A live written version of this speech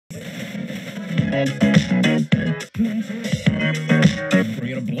Bring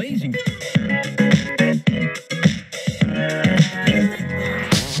it a blazing.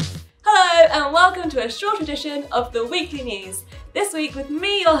 Hello and welcome to a short edition of the Weekly News. This week with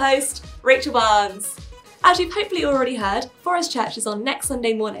me, your host, Rachel Barnes. As you've hopefully already heard, Forest Church is on next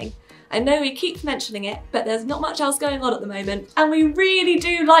Sunday morning. I know we keep mentioning it, but there's not much else going on at the moment, and we really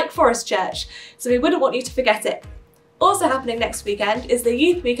do like Forest Church, so we wouldn't want you to forget it. Also happening next weekend is the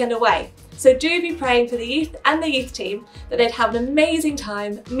Youth Weekend Away, so do be praying for the youth and the youth team that they'd have an amazing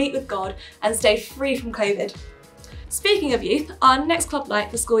time, meet with God, and stay free from COVID. Speaking of youth, our next club night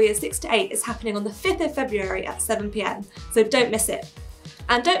for school years 6 to 8 is happening on the 5th of February at 7 PM, so don't miss it.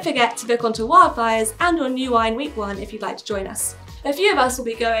 And don't forget to book onto Wildfires and on New Wine Week 1 if you'd like to join us. A few of us will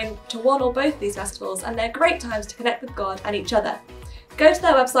be going to one or both of these festivals, and they're great times to connect with God and each other. Go to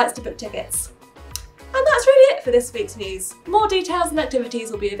their websites to book tickets. And that's really it for this week's news. More details and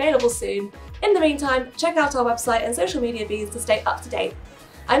activities will be available soon. In the meantime, check out our website and social media feeds to stay up to date.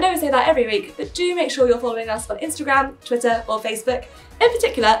 I know we say that every week, but do make sure you're following us on Instagram, Twitter or Facebook. In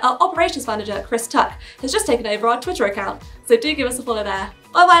particular, our operations manager, Chris Tuck, has just taken over our Twitter account, so do give us a follow there.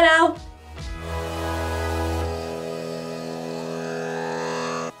 Bye bye now!